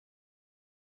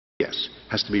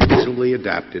has to be reasonably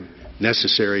adapted.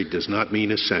 Necessary does not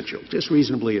mean essential, just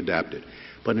reasonably adapted.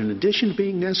 But in addition to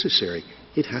being necessary,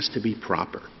 it has to be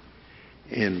proper.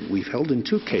 And we've held in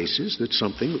 2 cases that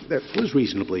something that was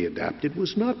reasonably adapted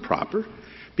was not proper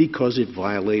because it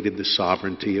violated the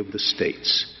sovereignty of the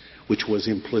states, which was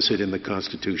implicit in the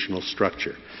constitutional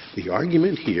structure. The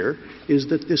argument here is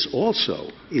that this also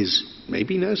is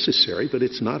maybe necessary, but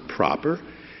it's not proper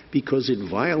because it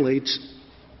violates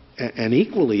an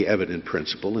equally evident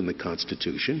principle in the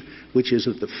Constitution, which is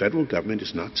that the federal government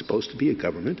is not supposed to be a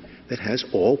government that has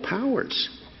all powers,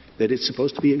 that it's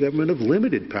supposed to be a government of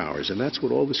limited powers, and that's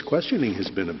what all this questioning has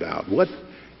been about.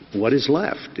 What is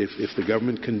left? If the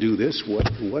government can do this,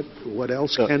 what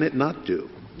else can it not do?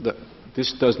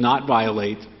 This does not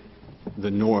violate the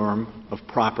norm of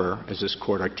proper, as this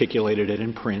Court articulated it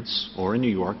in Prince or in New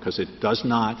York, because it does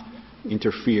not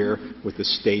interfere with the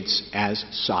states as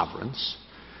sovereigns.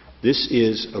 This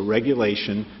is a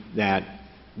regulation that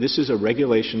But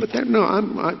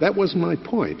that wasn't my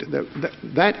point.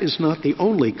 That is not the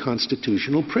only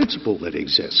constitutional principle that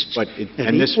exists.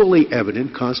 An equally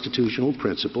evident constitutional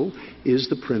principle is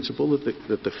the principle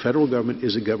that the federal government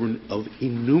is a government of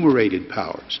enumerated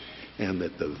powers, and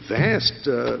that the vast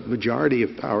majority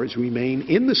of powers remain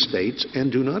in the states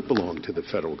and do not belong to the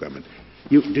federal government.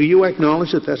 Do you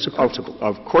acknowledge that that's a principle?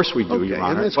 Of course we do, Your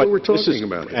Honor. And that's what we're talking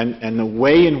about. And the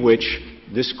way in which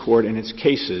this Court, in its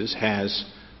cases, has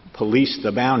policed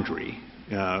the boundary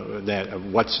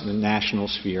of what's in the national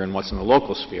sphere and what's in the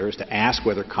local sphere is to ask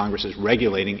whether Congress is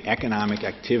regulating economic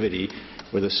activity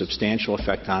with a substantial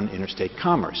effect on interstate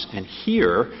commerce. And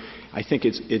here, I think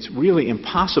it's really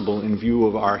impossible in view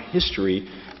of our history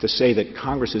to say that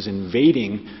Congress is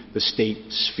invading the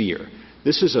state sphere.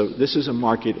 This is a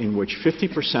market in which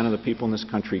 50% of the people in this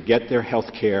country get their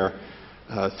health care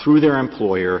through their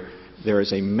employer. There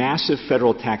is a massive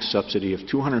federal tax subsidy of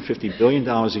 $250 billion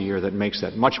a year that makes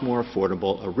that much more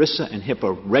affordable. ERISA and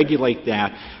HIPAA regulate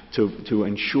that to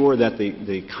ensure that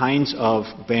the kinds of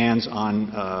bans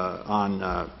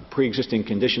on pre-existing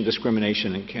condition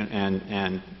discrimination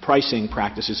and pricing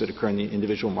practices that occur in the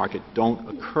individual market don't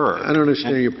occur. I don't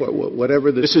understand your point.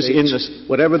 Whatever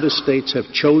the states have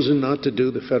chosen not to do,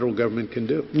 the federal government can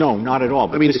do. No, not at all.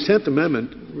 I mean, the 10th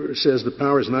Amendment says the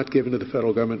powers not given to the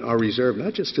federal government are reserved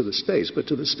not just to the states, but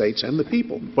to the states and the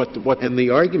people. And the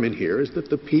argument here is that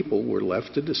the people were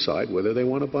left to decide whether they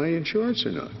want to buy insurance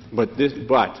or not. But,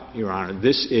 Your Honor,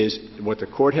 this is what the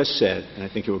Court has said, and I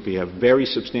think it would be a very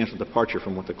substantial departure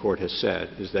from what the Court has said,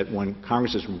 is that when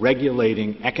Congress is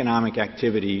regulating economic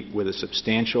activity with a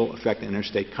substantial effect on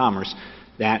interstate commerce,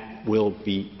 that will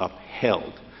be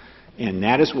upheld. And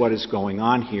that is what is going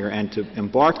on here. And to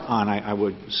embark on, I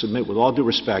would submit with all due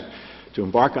respect, to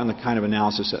embark on the kind of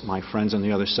analysis that my friends on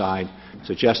the other side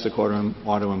suggest the Court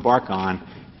ought to embark on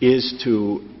is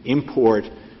to import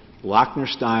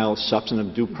Lochner-style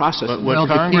substantive due process.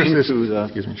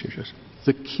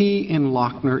 The key in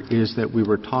Lochner is that we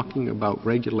were talking about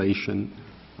regulation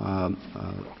of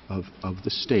the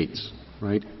states,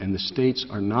 right? And the states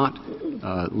are not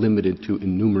limited to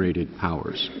enumerated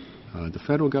powers. The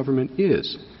federal government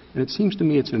is. And it seems to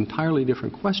me it's an entirely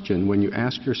different question when you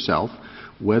ask yourself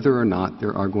whether or not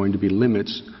there are going to be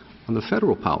limits on the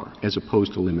federal power as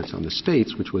opposed to limits on the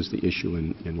states, which was the issue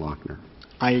in Lochner.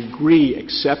 I agree,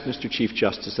 except, Mr. Chief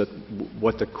Justice, that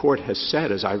what the Court has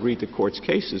said, as I read the Court's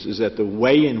cases, is that the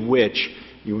way in which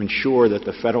you ensure that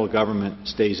the federal government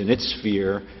stays in its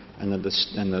sphere and that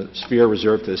the sphere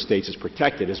reserved to the states is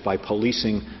protected is by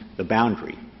policing the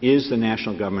boundary. Is the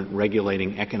national government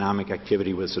regulating economic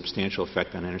activity with substantial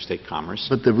effect on interstate commerce?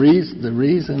 But the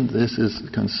reason this is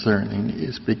concerning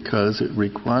is because it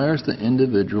requires the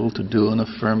individual to do an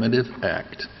affirmative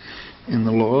act. In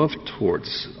the law of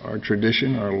torts, our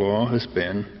tradition, our law has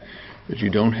been that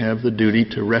you don't have the duty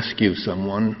to rescue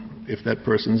someone if that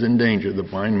person's in danger. The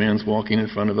blind man's walking in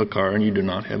front of a car and you do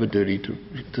not have a duty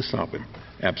to stop him,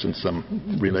 absent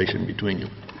some relation between you.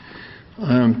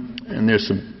 And there's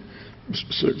some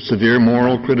severe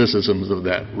moral criticisms of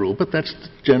that rule, but that's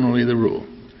generally the rule.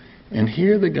 And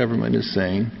here the government is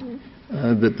saying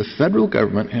that the federal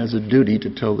government has a duty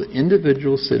to tell the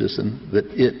individual citizen that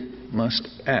it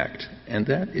must act, and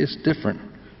that is different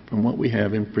from what we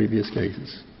have in previous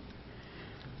cases.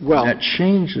 Well, that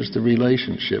changes the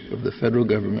relationship of the federal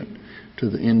government to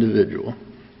the individual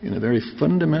in a very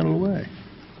fundamental way.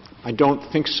 I don't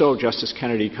think so, Justice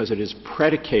Kennedy, because it is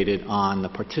predicated on the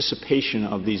participation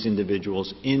of these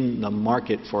individuals in the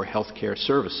market for health care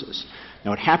services.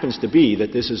 Now, it happens to be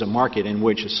that this is a market in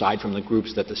which, aside from the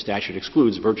groups that the statute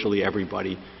excludes, virtually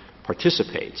everybody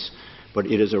participates. but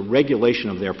it is a regulation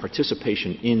of their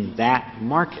participation in that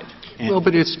market. Well,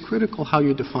 but it's critical how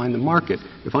you define the market.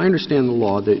 If I understand the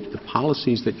law, the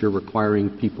policies that you're requiring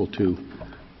people to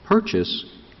purchase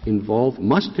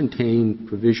must contain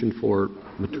provision for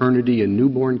maternity and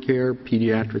newborn care,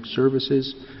 pediatric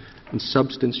services, and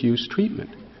substance use treatment.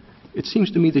 It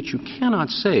seems to me that you cannot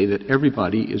say that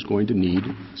everybody is going to need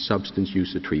substance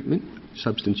use treatment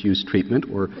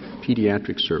or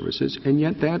pediatric services, and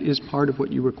yet that is part of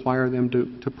what you require them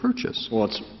to purchase. Well,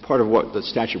 it's part of what the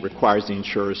statute requires the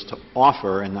insurers to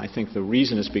offer, and I think the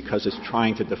reason is because it's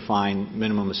trying to define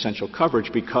minimum essential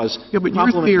coverage because... Yeah, but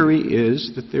your theory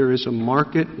is that there is a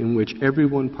market in which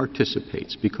everyone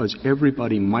participates because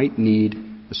everybody might need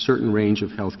a certain range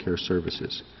of health care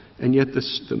services. And yet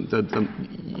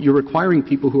you're requiring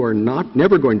people who are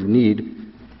never going to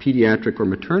need pediatric or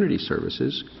maternity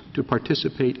services to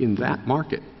participate in that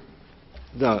market.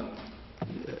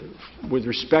 With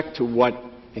respect to what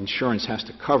insurance has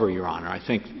to cover, Your Honor, I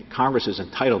think Congress is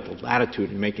entitled to latitude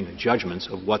in making the judgments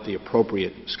of what the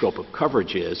appropriate scope of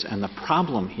coverage is. And the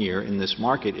problem here in this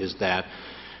market is that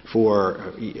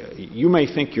you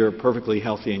may think you're perfectly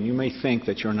healthy and you may think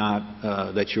that you're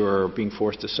not, that you're being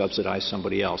forced to subsidize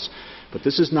somebody else. But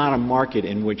this is not a market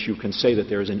in which you can say that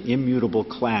there is an immutable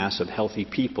class of healthy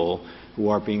people who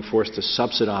are being forced to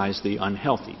subsidize the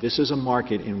unhealthy. This is a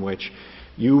market in which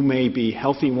you may be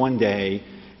healthy one day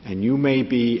and you may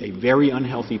be a very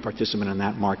unhealthy participant in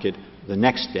that market the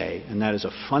next day, and that is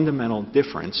a fundamental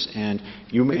difference. And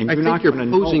you're not going to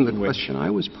know posing the question I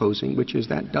was posing, which is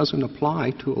that doesn't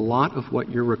apply to a lot of what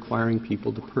you're requiring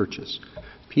people to purchase.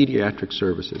 Pediatric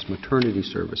services, maternity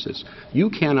services. You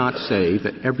cannot say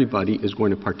that everybody is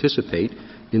going to participate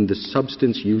in the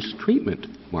substance use treatment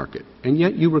market, and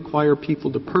yet you require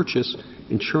people to purchase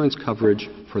insurance coverage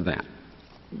for that.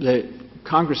 When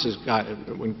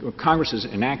Congress is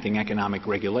enacting economic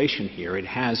regulation here, it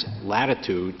has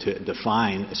latitude to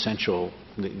define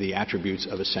the attributes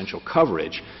of essential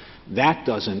coverage. That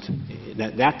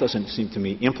doesn't seem to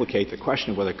me implicate the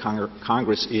question of whether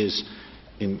Congress is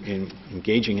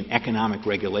engaging in economic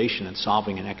regulation and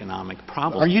solving an economic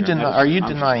problem. Are you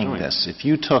denying this? If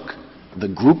you took the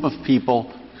group of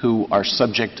people who are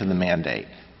subject to the mandate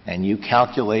and you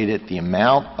calculated the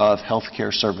amount of health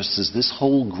care services this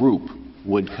whole group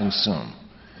would consume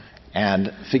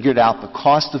and figured out the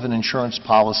cost of an insurance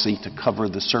policy to cover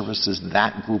the services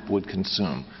that group would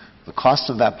consume, the cost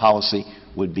of that policy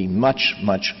would be much,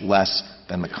 much less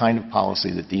than the kind of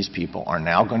policy that these people are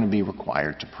now going to be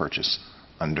required to purchase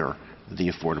under the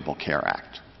Affordable Care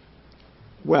Act.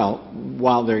 Well,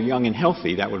 while they're young and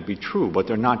healthy, that would be true, but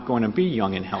they're not going to be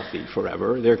young and healthy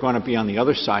forever. They're going to be on the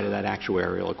other side of that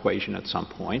actuarial equation at some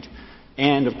point.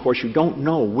 And, of course, you don't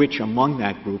know which among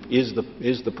that group is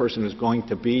the person who's going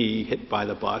to be hit by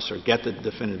the bus or get the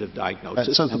definitive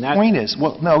diagnosis. So the point is,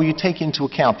 well, no, you take into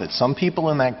account that some people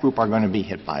in that group are going to be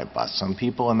hit by a bus. Some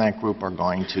people in that group are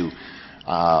going to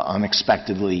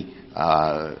unexpectedly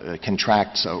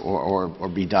contract or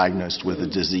be diagnosed with a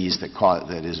disease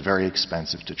that is very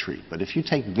expensive to treat. But if you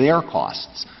take their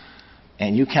costs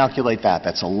and you calculate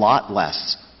that's a lot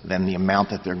less than the amount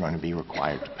that they're going to be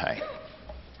required to pay.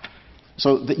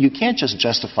 So that you can't just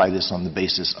justify this on the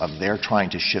basis of they're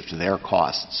trying to shift their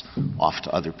costs off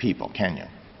to other people, can you?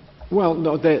 Well,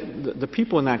 no, the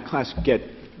people in that class get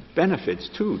benefits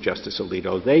too, Justice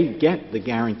Alito. They get the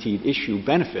guaranteed issue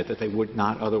benefit that they would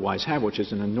not otherwise have, which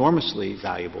is an enormously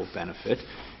valuable benefit.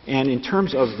 And in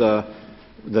terms of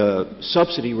the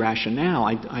subsidy rationale,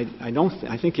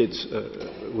 I think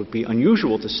it would be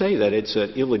unusual to say that it's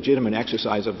an illegitimate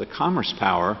exercise of the commerce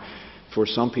power for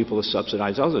some people to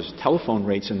subsidize others. Telephone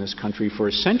rates in this country for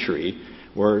a century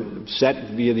were set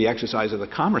via the exercise of the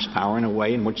commerce power in a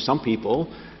way in which some people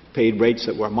paid rates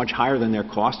that were much higher than their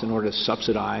cost in order to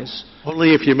subsidize.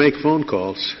 Only if you make phone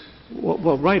calls.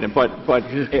 Well, right, but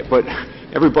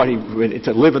everybody,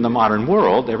 to live in the modern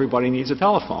world, everybody needs a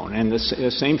telephone. And the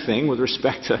same thing with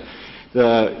respect to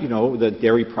the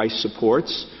dairy price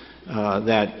supports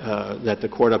that the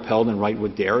court upheld in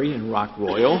Wrightwood Dairy and Rock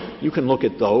Royal. You can look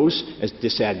at those as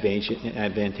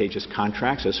disadvantageous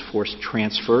contracts, as forced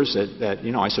transfers that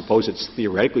I suppose it's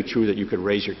theoretically true that you could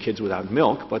raise your kids without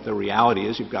milk, but the reality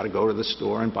is you've got to go to the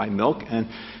store and buy milk, and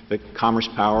the commerce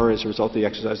power, as a result of the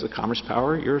exercise of the commerce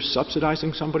power, you're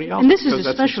subsidizing somebody else. And this is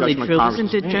especially true,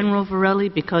 isn't it, General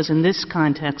Varelli? Because in this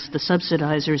context, the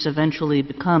subsidizers eventually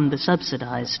become the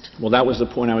subsidized. Well, that was the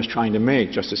point I was trying to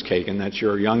make, Justice Kagan, that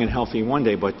you're young and healthy one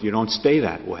day, but you don't stay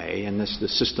that way, and the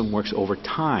system works over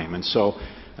time. And so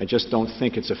I just don't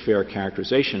think it's a fair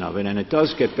characterization of it. And it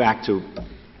does get back to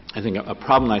I think a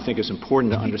problem I think is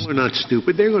important to understand. We're not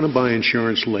stupid. They're going to buy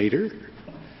insurance later.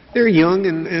 They're young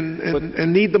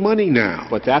and need the money now.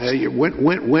 But that's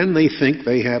when they think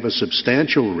they have a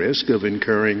substantial risk of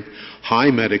incurring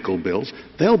high medical bills,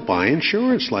 they'll buy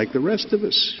insurance like the rest of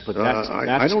us. But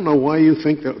I don't know why you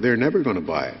think that they're never going to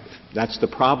buy it. That's the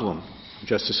problem,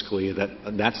 Justice Scalia.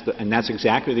 That's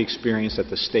exactly the experience that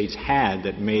the states had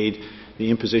that made the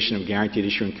imposition of guaranteed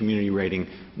issue and community rating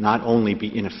not only be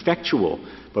ineffectual,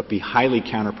 but be highly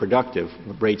counterproductive.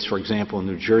 Rates, for example, in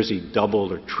New Jersey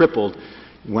doubled or tripled.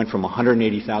 It went from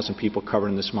 180,000 people covered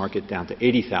in this market down to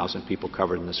 80,000 people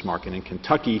covered in this market. In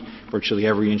Kentucky, virtually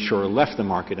every insurer left the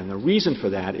market. And the reason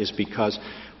for that is because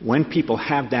when people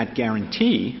have that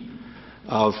guarantee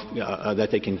of that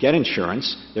they can get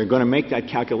insurance, they're going to make that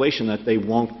calculation that they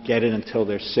won't get it until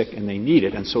they're sick and they need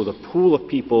it. And so the pool of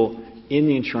people in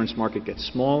the insurance market gets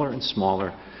smaller and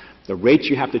smaller. The rates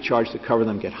you have to charge to cover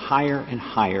them get higher and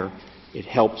higher. It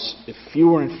helps if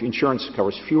insurance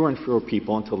covers fewer and fewer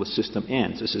people until the system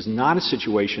ends. This is not a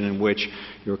situation in which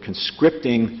you're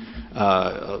conscripting,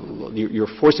 you're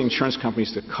forcing insurance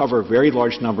companies to cover very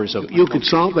large numbers of. You could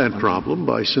solve that problem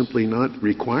by simply not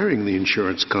requiring the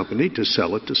insurance company to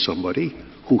sell it to somebody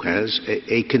who has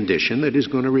a condition that is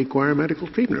going to require medical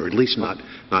treatment, or at least not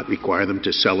require them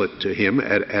to sell it to him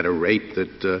at a rate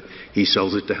that he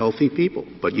sells it to healthy people.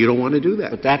 But you don't want to do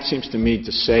that. But that seems to me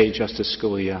to say, Justice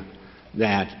Scalia,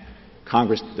 that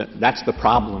Congress, that's the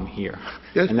problem here.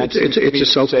 Yes, and that's it's a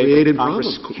self-created problem.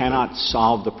 Congress cannot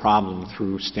solve the problem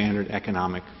through standard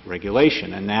economic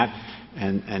regulation, and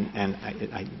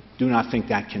I do not think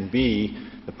that can be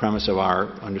the premise of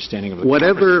our understanding of the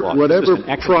whatever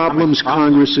problems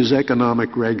problem. Congress's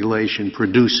economic regulation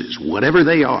produces, whatever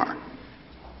they are,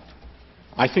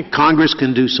 I think Congress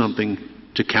can do something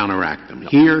to counteract them.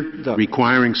 Here,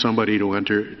 requiring somebody to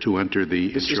enter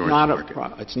the insurance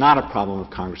market. It's not a problem of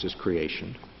Congress's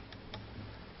creation.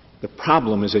 The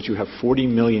problem is that you have 40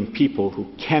 million people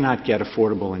who cannot get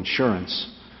affordable insurance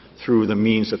through the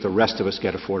means that the rest of us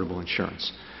get affordable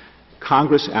insurance.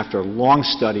 Congress, after long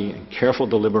study and careful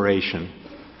deliberation,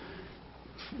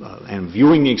 and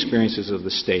viewing the experiences of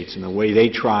the states and the way they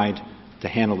tried to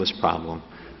handle this problem,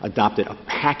 adopted a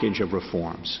package of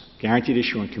reforms: guaranteed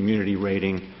issue and community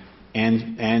rating,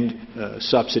 and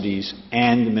subsidies,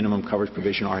 and the minimum coverage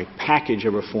provision are a package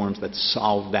of reforms that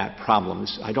solve that problem.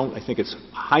 I think it's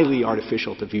highly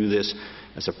artificial to view this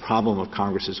as a problem of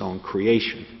Congress's own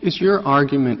creation. Is your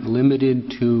argument limited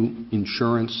to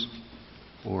insurance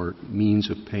or means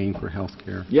of paying for health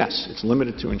care? Yes, it's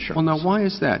limited to insurance. Well, now, why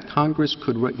is that? Congress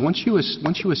could, once you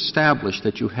establish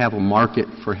that you have a market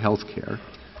for health care,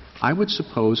 I would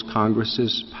suppose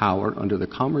Congress's power under the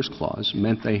Commerce Clause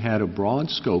meant they had a broad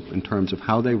scope in terms of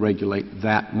how they regulate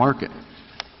that market.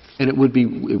 And it would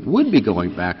be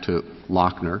going back to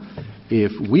Lochner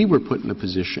if we were put in a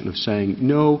position of saying,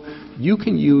 no, you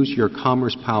can use your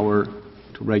commerce power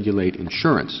to regulate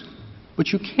insurance, but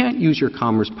you can't use your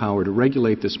commerce power to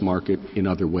regulate this market in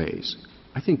other ways.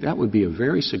 I think that would be a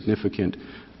very significant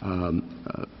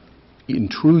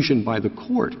intrusion by the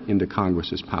court into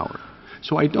Congress's power.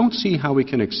 So I don't see how we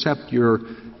can accept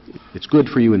it's good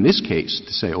for you in this case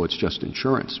to say, oh, it's just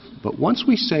insurance. But once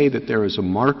we say that there is a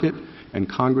market and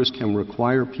Congress can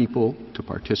require people to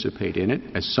participate in it,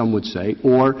 as some would say,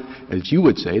 or as you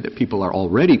would say, that people are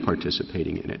already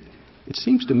participating in it, it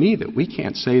seems to me that we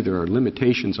can't say there are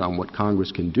limitations on what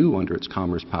Congress can do under its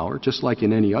commerce power, just like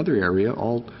in any other area,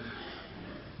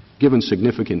 given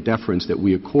significant deference that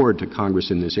we accord to Congress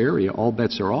in this area, all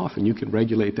bets are off, and you can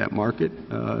regulate that market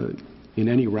in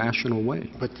any rational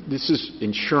way. But this is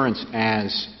insurance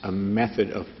as a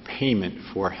method of payment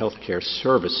for health care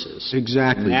services.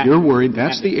 Exactly. You're worried.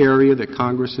 That's the area that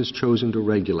Congress has chosen to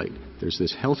regulate. There's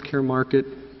this health care market.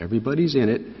 Everybody's in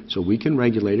it, so we can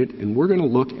regulate it, and we're going to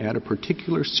look at a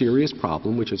particular serious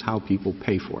problem, which is how people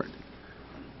pay for it.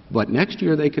 But next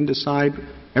year they can decide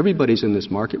everybody's in this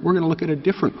market. We're going to look at a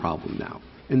different problem now,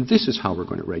 and this is how we're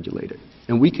going to regulate it.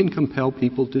 And we can compel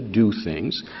people to do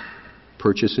things,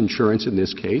 purchase insurance in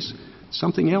this case,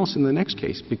 something else in the next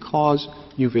case, because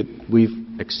we've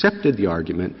accepted the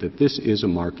argument that this is a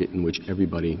market in which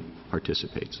everybody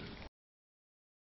participates.